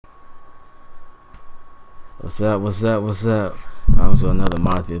What's up, what's up, what's up? I'm to another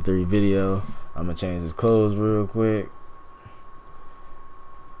Mafia 3 video. I'm gonna change his clothes real quick,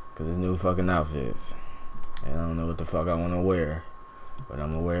 cause his new fucking outfits. And I don't know what the fuck I wanna wear, but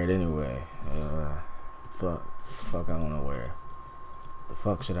I'm gonna wear it anyway. Fuck I wanna wear. The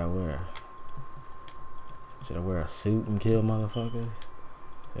fuck should I wear? Should I wear a suit and kill motherfuckers?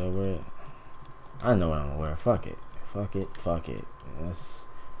 Should I wear it? I know what I'm gonna wear. Fuck it. Fuck it. Fuck it.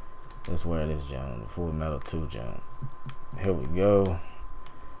 Let's wear this jump, the Full Metal 2 jump. Here we go.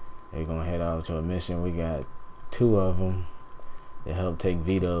 We're gonna head out to a mission. We got 2 of them to help take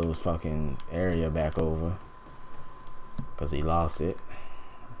Vito's fucking area back over, cause he lost it.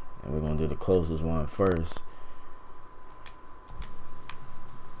 And we're gonna do the closest one first.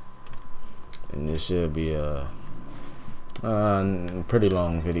 And this should be a pretty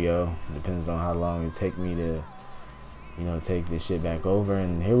long video. Depends on how long it take me to, you know, take this shit back over.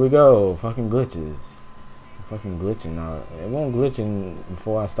 And here we go. Fucking glitches. Fucking glitching. It won't glitching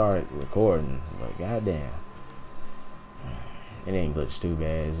before I start recording, but goddamn, it ain't glitched too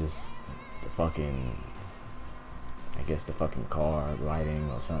bad. It's just the fucking, I guess the fucking car lighting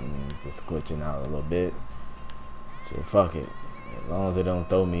or something just glitching out a little bit. Shit, fuck it. As long as it don't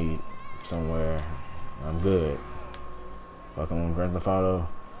throw me somewhere, I'm good. Fucking on Grand Theft Auto.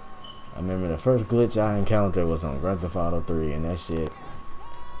 I remember the first glitch I encountered was on Grand Theft Auto 3, and that shit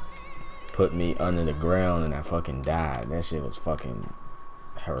put me under the ground and I fucking died. That shit was fucking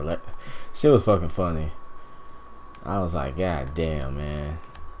shit was fucking funny. I was like, god damn, man.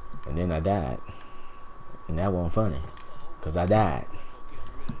 And then I died. And that wasn't funny, cause I died.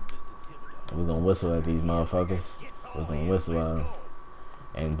 And we're gonna whistle at these motherfuckers. We're gonna whistle at them.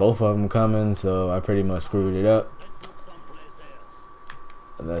 And both of them coming, so I pretty much screwed it up.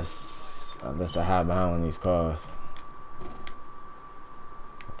 Unless I hide behind one of these cars.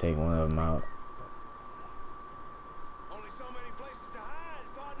 Take one of them out. Only so many places to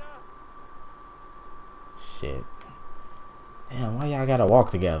hide, partner. Shit. Damn, why y'all gotta walk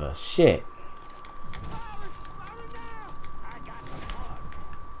together? Shit.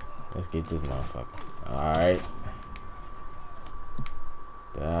 Let's get this motherfucker. Alright.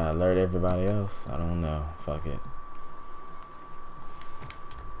 Did I alert everybody else? I don't know. Fuck it.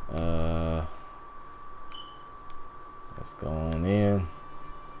 Let's go on in.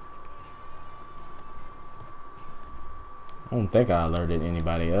 I don't think I alerted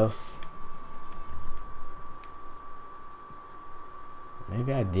anybody else.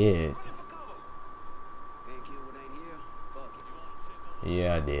 Maybe I did.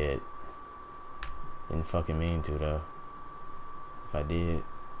 Yeah, I did. Didn't fucking mean to though. If I did,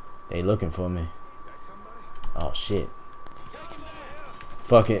 they looking for me. Oh shit.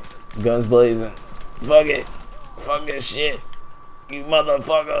 Fuck it. Guns blazing. Fuck it. Fuck this shit. You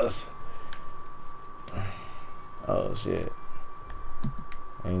motherfuckers. Oh shit.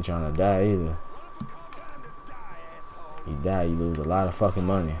 I ain't trying to die either. You die, you lose a lot of fucking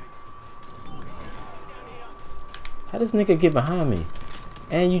money. How this nigga get behind me?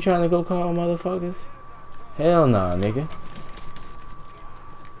 And you trying to go call motherfuckers? Hell nah, nigga.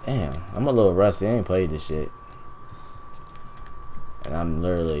 Damn, I'm a little rusty. I ain't played this shit. And I'm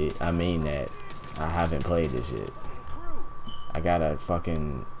literally, I mean that. I haven't played this shit. I gotta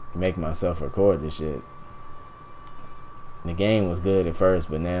fucking make myself record this shit. The game was good at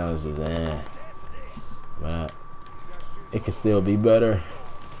first, but now it's just But it could still be better.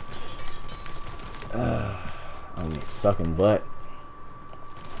 I'm sucking butt.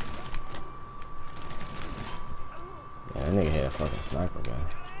 Yeah, that nigga had a fucking sniper gun.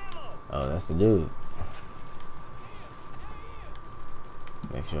 Oh, that's the dude.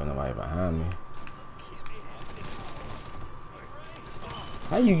 Make sure nobody behind me.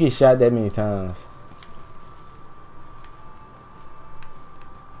 How you get shot that many times?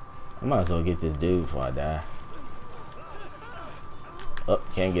 I might as well get this dude before I die. Oh,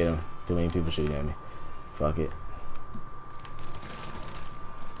 can't get him. Too many people shooting at me. Fuck it.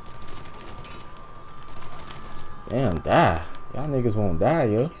 Damn, die. Y'all niggas won't die,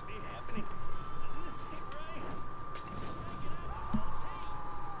 yo.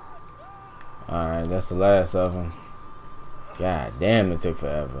 Alright, that's the last of them. God damn, it took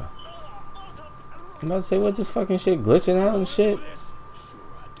forever. I'm about to say, what this fucking shit glitching out and shit?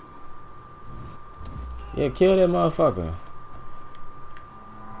 Yeah, kill that motherfucker.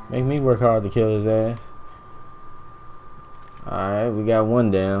 Make me work hard to kill his ass. Alright, we got one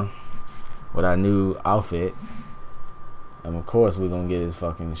down with our new outfit. And of course we're gonna get his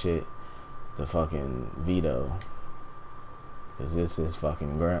fucking shit to fucking Vito. Cause this is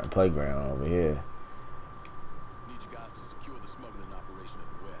fucking playground over here. Need you guys to secure the smuggling operation at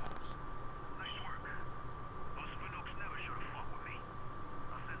the warehouse. Nice work.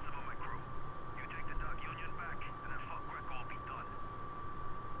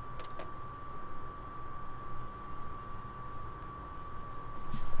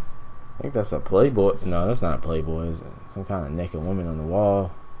 I think that's a Playboy. No, that's not a Playboy. It's some kind of naked woman on the wall.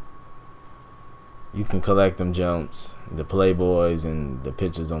 You can collect them jumps, the Playboys and the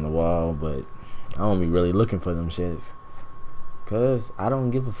pictures on the wall, but I don't be really looking for them shits, cause I don't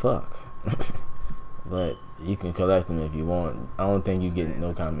give a fuck. But you can collect them if you want. I don't think you get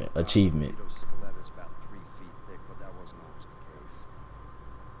no kind of achievement.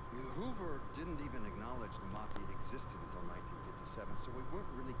 Hoover didn't even acknowledge the Mafia existed until 1957, so we weren't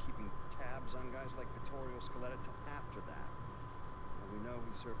really keeping tabs on guys like Vittorio Scaletta till after that. Now, we know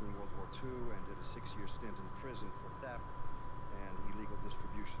he served in World War II and did a 6-year stint in prison for theft and illegal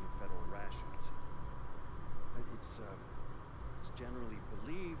distribution of federal rations. It's generally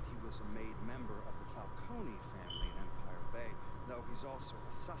believed he was a made member of the Falcone family in Empire Bay, though he's also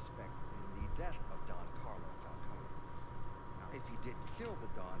a suspect in the death of Don Carlo Falcone. Now, if he did kill the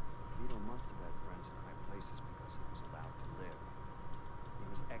Don, Vito must have had friends in high places because he was allowed to live. He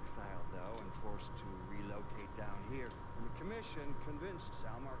was exiled, though, and forced to relocate down here, and the commission convinced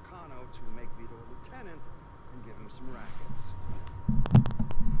Sal Marcano to make Vito a lieutenant and give him some rackets.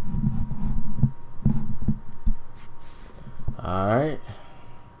 Alright.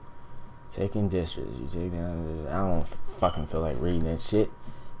 Taking districts. You take down. I don't fucking feel like reading that shit.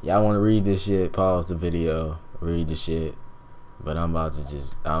 Y'all want to read this shit? Pause the video. Read the shit. But I'm about to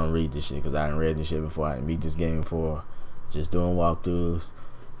just. I don't read this shit because I didn't read this shit before. I didn't beat this game before. Just doing walkthroughs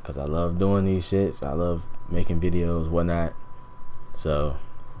because I love doing these shits. I love making videos, whatnot. So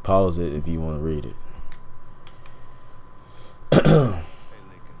pause it if you want to read it.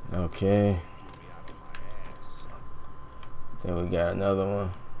 Okay. Then we got another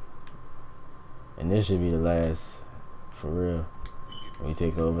one. And this should be the last, for real. We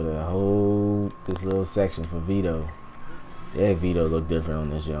take over this little section for Vito. Yeah, Vito look different on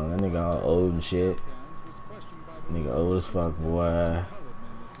this young. That nigga all old and shit. Nigga old as fuck, boy.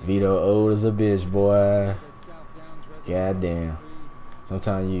 Vito old as a bitch, boy. Goddamn.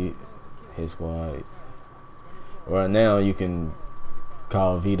 Sometimes you hit squad. Right now you can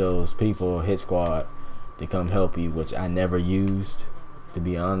call Vito's people hit squad to come help you, which I never used, to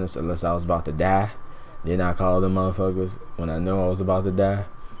be honest, unless I was about to die. Then I call them motherfuckers when I know I was about to die.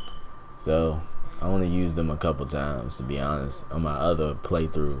 So I only used them a couple times, to be honest. On my other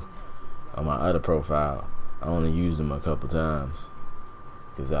playthrough, on my other profile, I only used them a couple times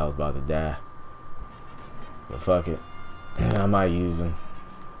because I was about to die. But fuck it, I might use them.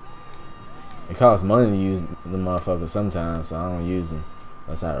 It costs money to use the motherfuckers sometimes, so I don't use them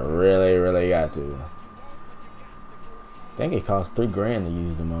unless I really got to. I think it costs $3 grand to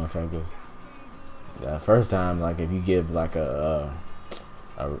use the motherfuckers. The first time, like if you give like a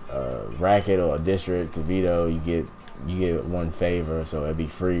racket or a district to Vito, you get one favor, so it'd be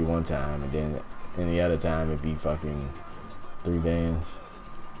free one time, and then any other time it'd be fucking 3 bands,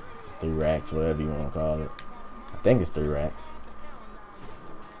 3 racks, whatever you want to call it. I think it's 3 racks.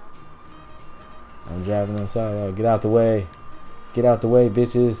 I'm driving on side. Get out the way. Get out the way,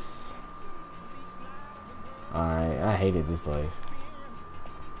 bitches. Alright, I hated this place.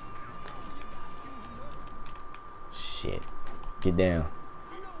 Shit. Get down.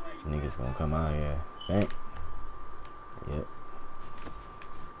 Niggas gonna come out here. Think. Yep.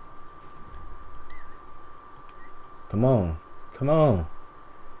 Come on. Come on.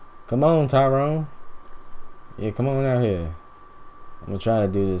 Come on, Tyrone. Yeah, come on out here. I'm gonna try to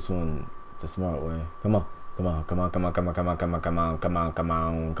do this one the smart way. Come on. Come on. Come on. Come on. Come on. Come on. Come on. Come on. Come on. Come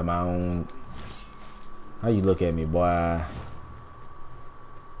on. Come on. How you look at me, boy?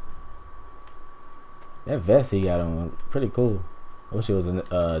 That vest he got on, pretty cool. I wish it was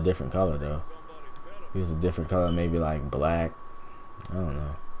a different color though. It was a different color, maybe like black. I don't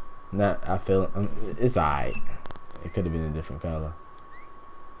know. I feel it's alright. It could have been a different color.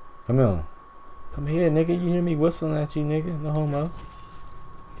 Come on, come here, nigga. You hear me whistling at you, nigga? No homo.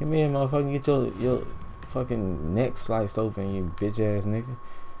 Come here, motherfucker. Get your fucking neck sliced open, you bitch ass nigga.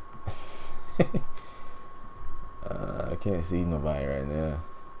 I can't see nobody right now.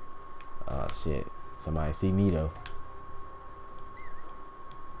 Oh shit. Somebody see me though.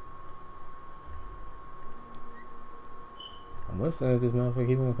 I'm whistling at this motherfucker.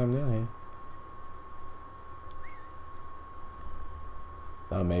 He won't come down here.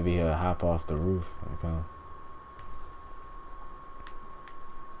 Thought maybe he'll hop off the roof and come.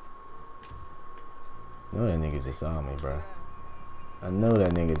 I know that nigga just saw me, bro. I know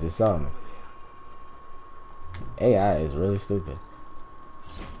that nigga just saw me. AI is really stupid.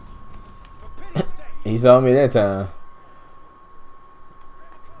 He saw me that time.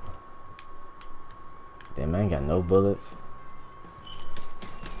 Damn, I ain't got no bullets.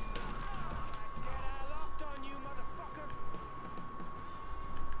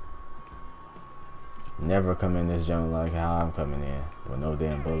 Never come in this junk like how I'm coming in with no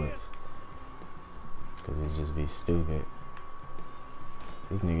damn bullets. Cause it just be stupid.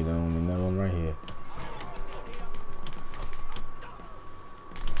 This nigga don't even know I'm right here.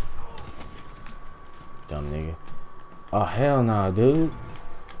 Dumb nigga. Oh hell nah, dude.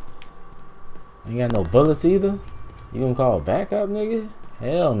 Ain't got no bullets either. You gonna call backup, nigga?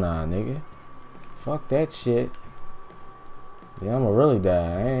 Hell nah, nigga. Fuck that shit. Yeah, I'ma really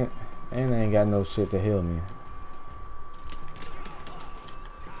die. I ain't got no shit to heal me.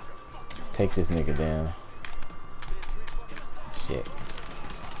 Let's take this nigga down. Shit.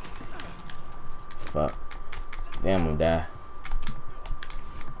 Fuck. Damn, I'm gonna die.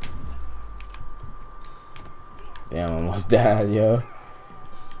 Damn, I almost died, yo.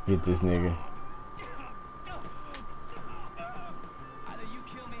 Get this nigga.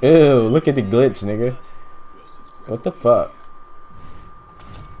 Ew, look at the glitch, nigga. What the fuck?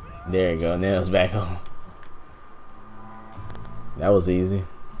 There you go, nails back on. That was easy.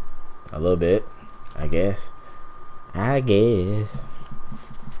 A little bit, I guess. And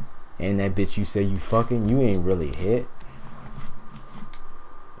that bitch you say you fucking, you ain't really hit.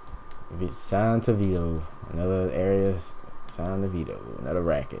 If it's signed to veto. Another area signed to veto. Another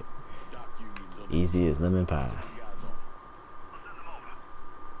racket. Easy as lemon pie.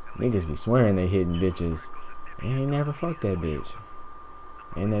 Niggas be swearing they hitting bitches. They ain't never fucked that bitch.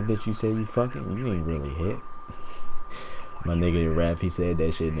 And that bitch you say you fucking, you ain't really hit. My nigga in rap, he said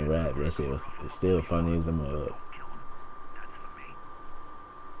that shit in the rap. That shit was still funny as a mug.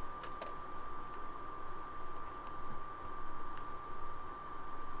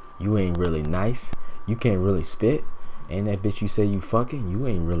 You ain't really nice. You can't really spit. And that bitch you say you fucking, you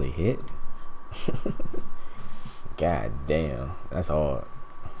ain't really hit. God damn, that's hard.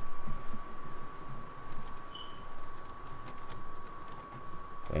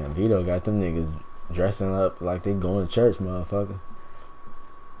 Damn, Vito got them niggas dressing up like they going to church, motherfucker.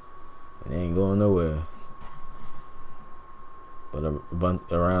 And they ain't going nowhere. But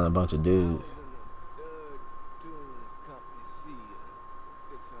around a bunch of dudes.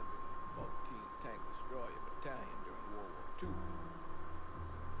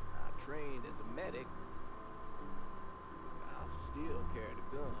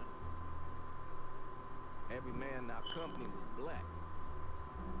 Every man in our company was black.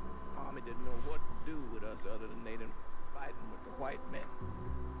 Army didn't know what to do with us other than they done fighting with the white men.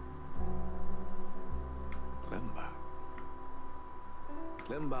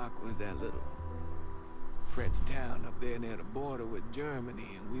 Limbach was that little French town up there near the border with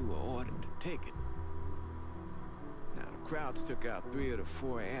Germany, and we were ordered to take it. Now the Krauts took out 3 of the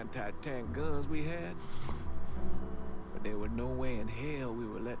 4 anti-tank guns we had. But there was no way in hell we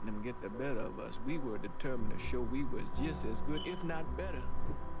were letting them get the better of us. We were determined to show we was just as good, if not better,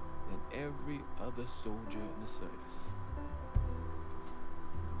 than every other soldier in the service.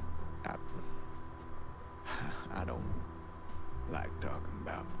 I don't like talking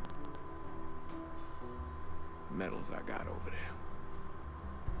about medals I got over there.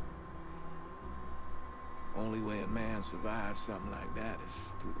 Only way a man survives something like that is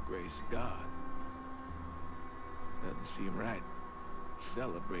through the grace of God. Doesn't seem right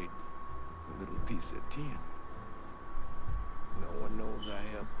celebrating a little piece of tin. No one knows I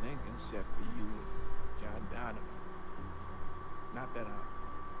helped Lincoln except for you and John Donovan. Not that I'm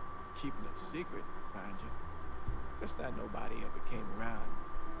keeping it secret, mind you. Just that nobody ever came around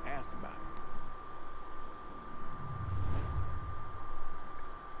and asked about it.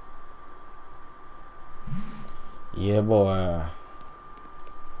 Yeah, boy.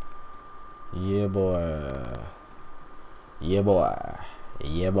 Yeah, boy. Yeah, boy.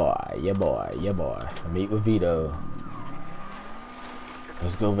 Yeah, boy. Yeah, boy. Yeah, boy. Meet with Vito.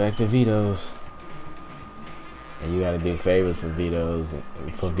 Let's go back to Vito's. And you gotta do favors for Vito's and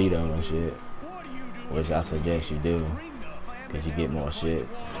for Vito and shit. Which I suggest you do. Cause you get more shit.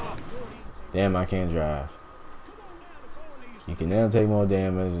 Damn, I can't drive. You can now take more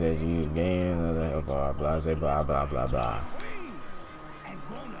damage that you gain, blah blah blah blah blah blah.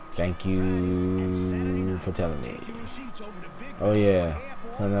 Thank you for telling me. Oh yeah,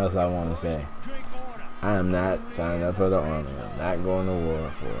 something else I want to say. I am not signed up for the army. I'm not going to war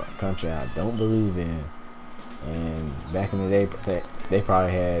for a country I don't believe in. And back in the day, they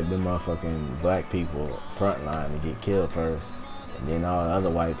probably had the motherfucking black people front line to get killed first, and then all the other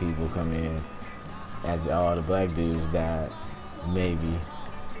white people come in after all the black dudes died. Maybe,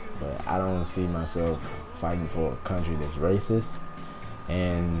 but I don't see myself fighting for a country that's racist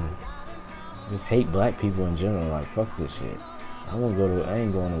and just hate black people in general. Like, fuck this shit. I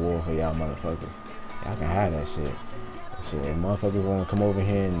ain't going to war for y'all motherfuckers. Y'all can have that shit. If motherfuckers want to come over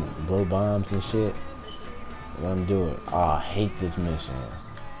here and blow bombs and shit, Let him do it. Oh, I hate this mission.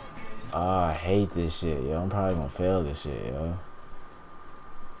 Oh, I hate this shit, yo. I'm probably gonna fail this shit, yo.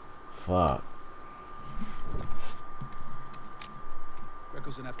 Fuck.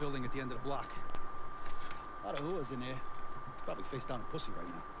 Greco's in that building at the end of the block. A lot of whoas in there. Probably face down a pussy right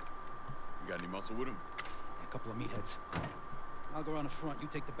now. You got any muscle with him? Yeah, a couple of meatheads. I'll go around the front, you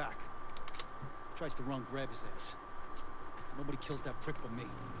take the back. Tries to run, grab his ass. Nobody kills that prick but me.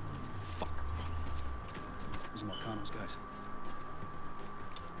 Fuck. These are Marcano's guys.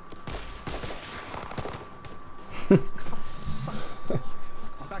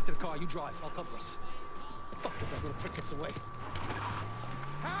 I'm back to the car, you drive, I'll cover us. Fuck if that little prick gets away.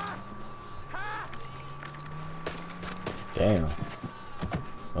 Damn.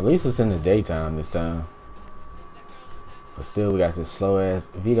 At least it's in the daytime this time. But still, we got this slow ass.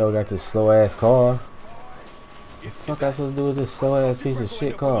 Vito got this slow ass car. What the fuck I supposed to do with this slow ass piece of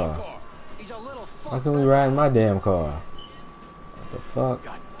shit car? How can we ride in my damn car? What the fuck?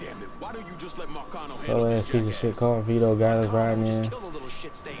 God damn it. Why don't you just let Marcano Slow ass piece of shit car Vito got us riding in. Just kill the little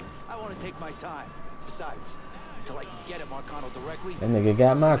shit stain. I want to take my time. Besides, until I can get at Marcano directly. That nigga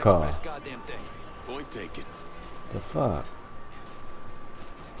got my car. Goddamn thing. Point taken. The fuck?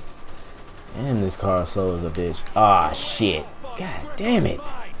 And this car slow as a bitch. Ah, shit. God damn it.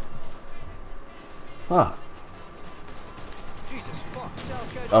 Fuck.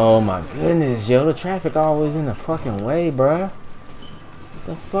 Oh my goodness, yo. The traffic always in the fucking way, bruh.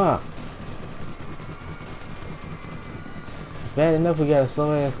 The fuck? It's bad enough we got a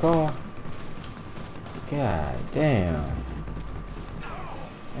slow ass car. God damn.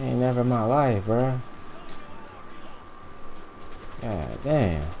 Ain't never in my life, bruh. God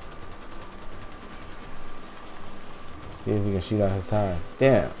damn. See if we can shoot out his tires.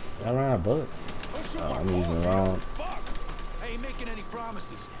 Damn. Did I run out of bullets? Oh, I'm using the wrong.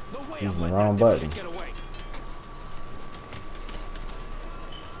 Using the wrong button.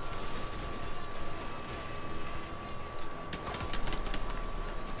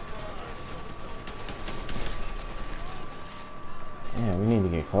 Damn, we need to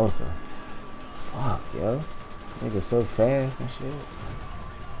get closer. Fuck, yo. Nigga so fast and shit. God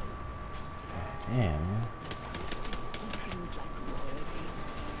damn, man.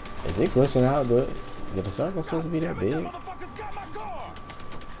 Is it glitching out? Did the circle supposed to be that big?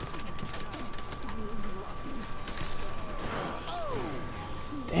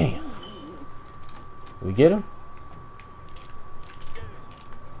 Damn. We get him?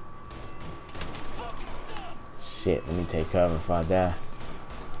 Shit, let me take cover if I die.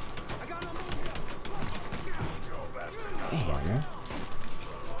 Damn, man.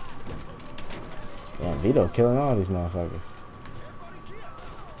 Damn, Vito killing all these motherfuckers.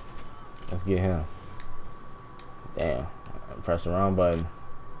 Let's get him. Damn. I pressed the wrong button.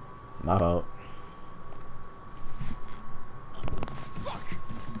 My fault.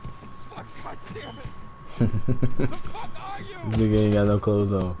 This nigga ain't got no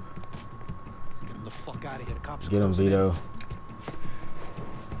clothes on. Get him the fuck out of here. The cops Get him, Vito.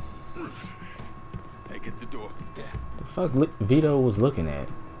 Hey, get the door. Yeah. The fuck Vito was looking at?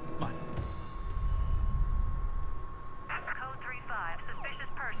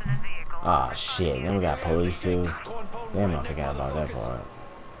 Ah, shit. Then we got police too. Damn, I forgot about that part.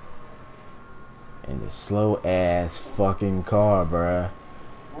 And this slow ass fucking car, bruh.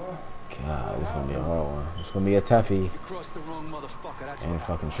 God, this is gonna be a hard one. It's gonna be a toughie. And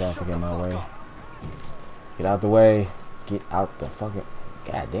fucking traffic in my way. Get out the way. Get out the fucking.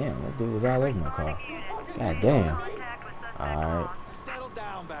 God damn, that dude was all over my car. God damn. Alright.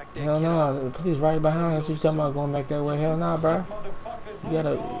 Hell no, the police right behind us. You talking about going back that way? Hell no, bruh. You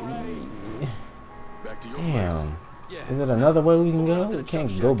gotta. Damn. Is it another way we can go? We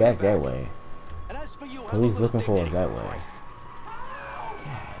can't go back that way. Police looking for us that way.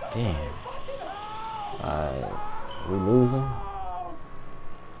 God damn. Alright. We losing?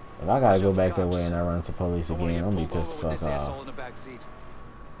 If I gotta go back that way and I run into police again, I'm gonna be pissed the fuck off.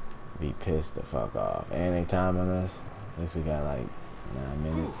 Be pissed the fuck off. And they timing us. At least we got like 9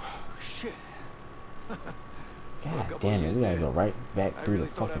 minutes. Shit. God damn it, we gotta go right back through the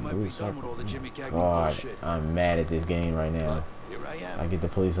fucking blue circle. God, I'm mad at this game right now. I get the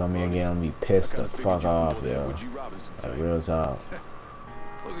police on me again, I'm gonna be pissed the fuck off, yo. Like real talk.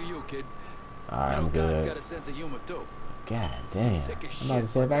 Alright, I'm good. God damn. I'm about to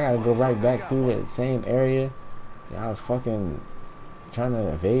say, if I gotta go right back through that same area that I was fucking trying to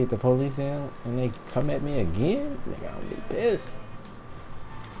evade the police in, and they come at me again, nigga, I'm gonna be pissed.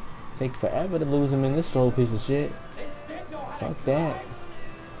 Take forever to lose him in this slow piece of shit. Fuck that.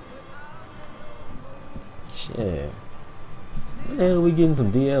 Shit. When the hell are we getting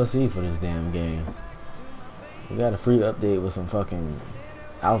some DLC for this damn game? We got a free update with some fucking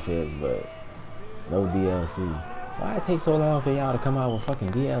outfits, but no DLC. Why it take so long for y'all to come out with fucking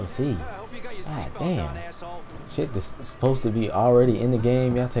DLC? God damn. Shit that's supposed to be already in the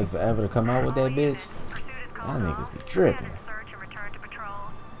game, y'all take forever to come out with that bitch. Y'all niggas be tripping.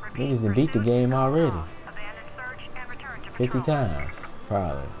 Niggas done beat the game already. 50 times,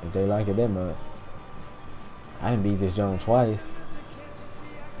 probably, if they like it that much. I done beat this joint twice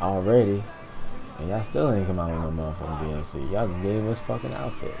already, and y'all still ain't come out with no motherfucking DLC. Y'all just gave us fucking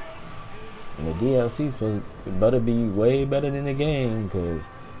outfits. And the DLC supposed to better be way better than the game, because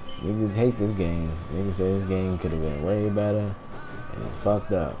niggas hate this game. Niggas say this game could have been way better, and it's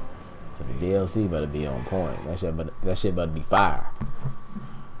fucked up. So the DLC better be on point. That shit better be fire.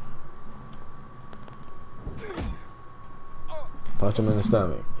 Punch him in the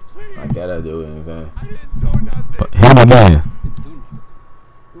stomach. Like that'll do anything. But him again.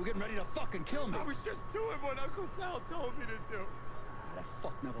 You were getting ready to fucking kill me. I was just doing what Uncle Sal told me to do. That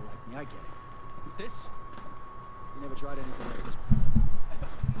fuck never liked me. I get it. This? You never tried anything like this.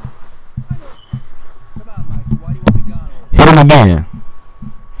 Come on, Mike. Why do you want me gone? Hit him again.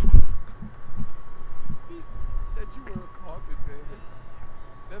 He said you were a carpet baby.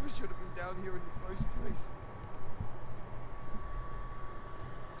 Never should have been down here in the first place.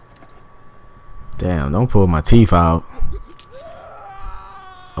 Damn, don't pull my teeth out.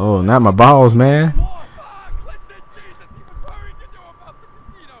 Oh, not my balls, man. Listen, Jesus, he was worried you knew about the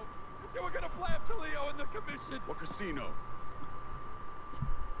casino. And so we're gonna play up to Leo and the commission. What casino?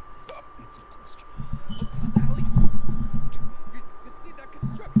 Answer the question. Sally, you see that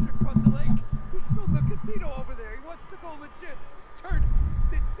construction across the lake? He's building a casino over there. He wants to go legit. Turn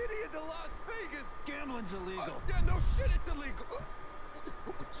this city into Las Vegas. Gambling's illegal. Yeah, no shit, it's illegal.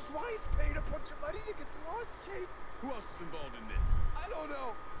 Which is why he's paying a bunch of money to get the lost chain. Who else is involved in this? I don't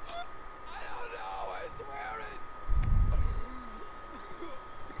know. I don't know. I swear it.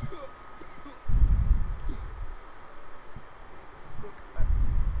 Look,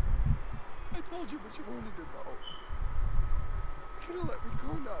 I told you what you wanted to know. You're gonna let me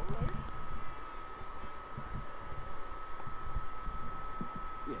go now, right?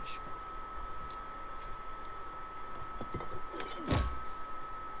 Yeah, sure.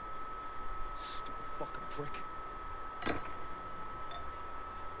 Stupid fucking prick.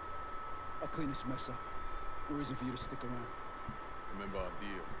 I'll clean this mess up. No reason for you to stick around. Remember our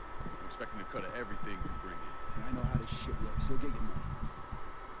deal. I'm expecting a cut of everything you bring in. And I know how this shit works. You'll get your money.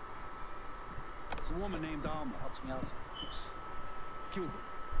 There's a woman named Alma helps me out sometimes. Cuban.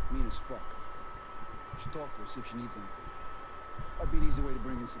 Mean as fuck. Should talk to her, see if she needs anything. Might be an easy way to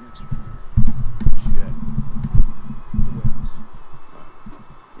bring in some extra money. She at? The warehouse.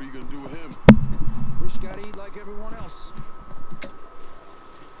 What are you gonna do with him? Fish gotta eat like everyone else.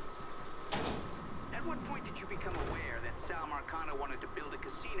 At what point did you become aware that Sal Marcano wanted to build a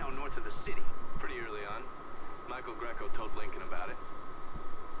casino north of the city? Pretty early on. Michael Greco told Lincoln about it.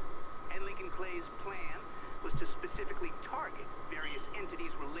 And Lincoln Clay's plan was to specifically target various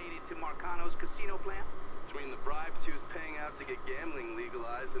entities related to Marcano's casino plan? Between the bribes he was paying out to get gambling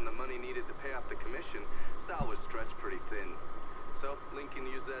legalized and the money needed to pay off the commission, Sal was stretched pretty thin. So Lincoln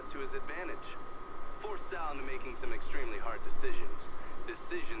used that to his advantage. Forced Sal into making some extremely hard decisions.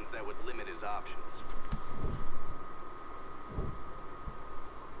 Decisions that would limit his options.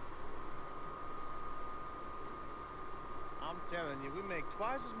 I'm telling you, we make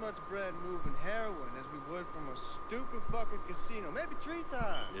twice as much bread moving heroin as we would from a stupid fucking casino. Maybe 3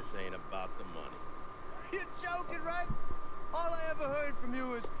 times. This ain't about the money. You're joking, right? All I ever heard from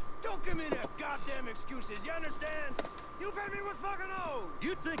you is, don't give me that goddamn excuses, you understand? You pay me what's fucking owed.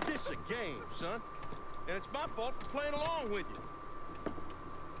 You think this is a game, son? And it's my fault for playing along with you.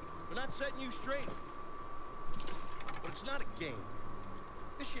 We're not setting you straight. But it's not a game.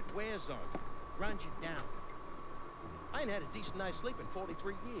 This shit wears on you, grinds you down. I ain't had a decent night's sleep in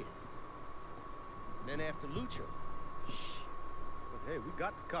 43 years. And then after Lucho, shit. But hey, we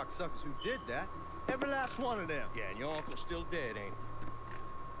got the cocksuckers who did that. Every last one of them. Yeah, and your uncle's still dead, ain't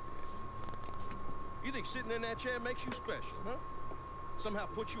he? You think sitting in that chair makes you special, huh? Somehow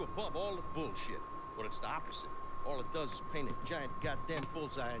puts you above all the bullshit. Well, it's the opposite. All it does is paint a giant goddamn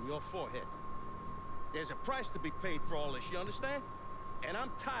bullseye on your forehead. There's a price to be paid for all this, you understand? And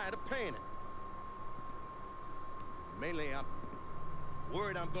I'm tired of paying it. Mainly, I'm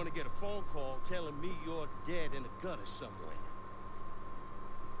worried I'm gonna get a phone call telling me you're dead in a gutter somewhere.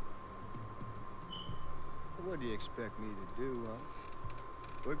 What do you expect me to do, huh?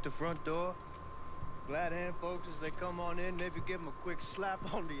 Work the front door? Glad hand folks as they come on in, maybe give them a quick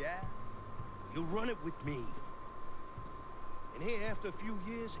slap on the ass? You run it with me. And here, after a few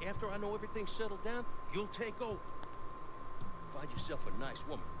years, after I know everything's settled down, you'll take over. Find yourself a nice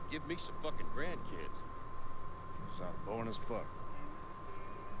woman. Give me some fucking grandkids. Sounds boring as fuck.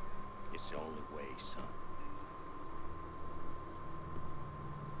 It's the only way, son.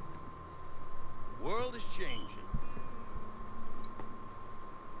 The world is changing.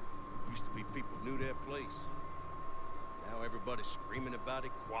 Used to be people knew their place. Now everybody's screaming about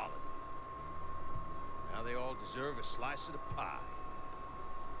equality. Now they all deserve a slice of the pie.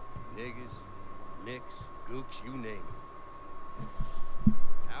 Niggas, nicks, gooks, you name it.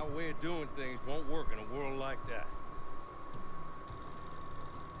 Our way of doing things won't work in a world like that.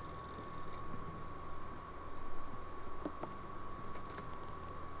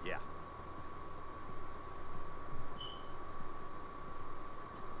 Yeah.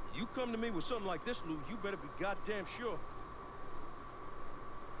 You come to me with something like this, Lou, you better be goddamn sure.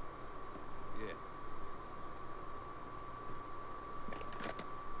 Yeah.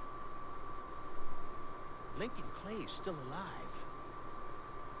 Lincoln Clay is still alive.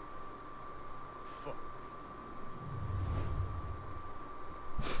 Fuck.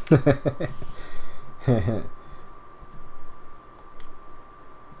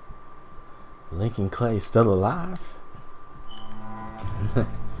 Lincoln Clay still alive?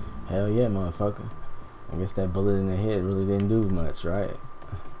 Hell yeah, motherfucker. I guess that bullet in the head really didn't do much, right?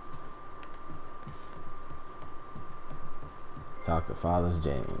 Talk to Fathers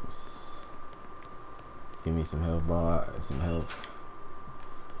James. Give me some health bar, some health.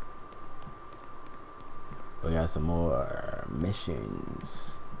 We got some more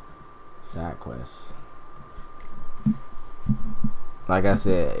missions, side quests. Like I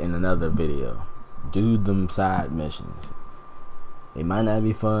said in another video, do them side missions. It might not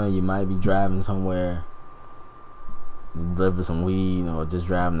be fun. You might be driving somewhere, deliver some weed, or just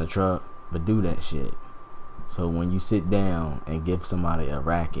driving the truck, but do that shit. So when you sit down and give somebody a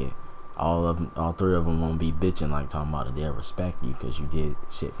racket, all three of them won't be bitching like talking about it. They'll respect you because you did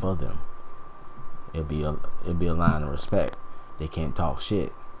shit for them. It'll be a line of respect. They can't talk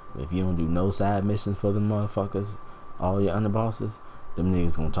shit. If you don't do no side missions for them motherfuckers, all your underbosses, them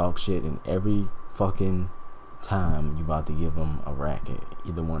niggas gonna talk shit, and every fucking time you about to give them a racket,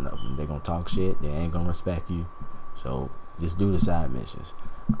 either one of them, they gonna talk shit. They ain't gonna respect you. So just do the side missions.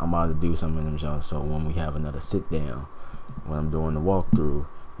 I'm about to do some of them shows, so when we have another sit down, when I'm doing the walkthrough,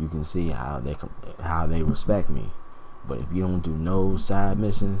 you can see how they respect me. But if you don't do no side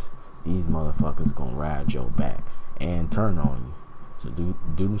missions, these motherfuckers gonna ride your back and turn on you. So do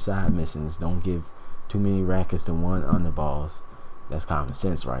them side missions. Don't give too many rackets to one underboss. That's common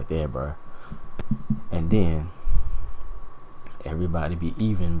sense right there, bruh. And then everybody be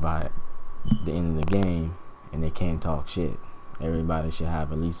even by the end of the game, and they can't talk shit. Everybody should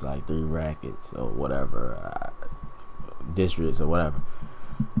have at least like 3 rackets or whatever, districts or whatever,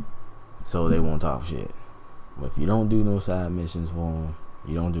 so they won't talk shit. But if you don't do no side missions for them,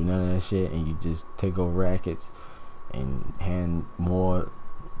 you don't do none of that shit, and you just take over rackets and hand more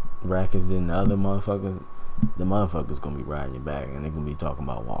rackets than the other motherfuckers, the motherfuckers gonna be riding your back, and they're gonna be talking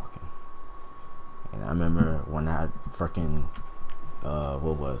about walking. And I remember when I freaking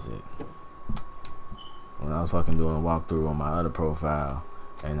what was it? When I was fucking doing a walkthrough on my other profile,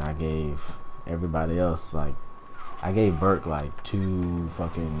 and I gave everybody else, like, I gave Burke like 2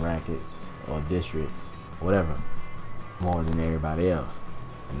 fucking rackets or districts, whatever, more than everybody else.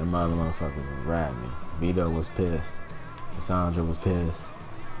 And the other motherfuckers was riding me. Vito was pissed. Cassandra was pissed.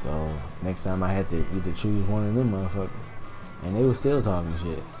 So next time I had to either choose one of them motherfuckers, and they was still talking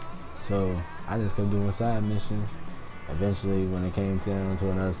shit. So I just kept doing side missions. Eventually, when it came down to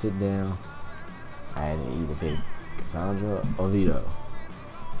another sit down, I had to either pick Cassandra or Vito.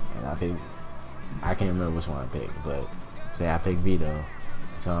 And I can't remember which one I picked, but say I picked Vito,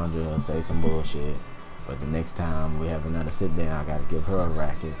 Cassandra will say some bullshit, but the next time we have another sit down, I gotta give her a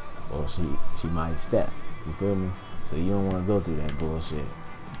racket, or she might step. You feel me? So you don't want to go through that bullshit.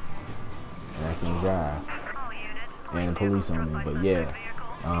 And I can't drive. And the police on me, but yeah.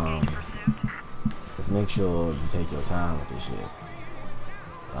 Just make sure you take your time with this shit.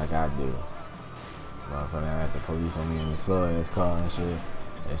 Like I do. Motherfucker, I got the police on me in the slow ass car and shit.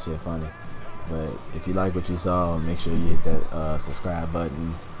 That shit funny. But if you like what you saw, make sure you hit that subscribe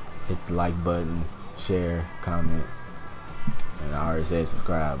button, hit the like button, share, comment. And I already said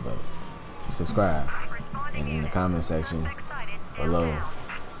subscribe, but subscribe. And in the comment section below,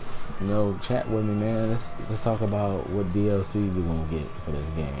 you know, chat with me, man. Let's talk about what DLC we gonna get for this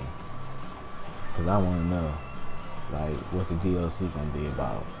game. Cause I wanna know, like, what the DLC gonna be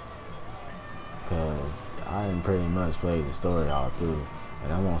about. Cause I didn't pretty much play the story all through,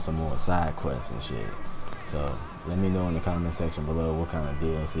 and I want some more side quests and shit. So let me know in the comment section below what kind of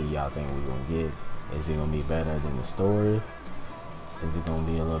DLC y'all think we're gonna get. Is it gonna be better than the story? Is it gonna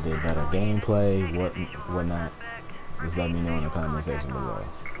be a little bit better gameplay? Whatnot? Just let me know in the comment section below.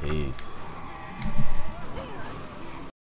 Peace.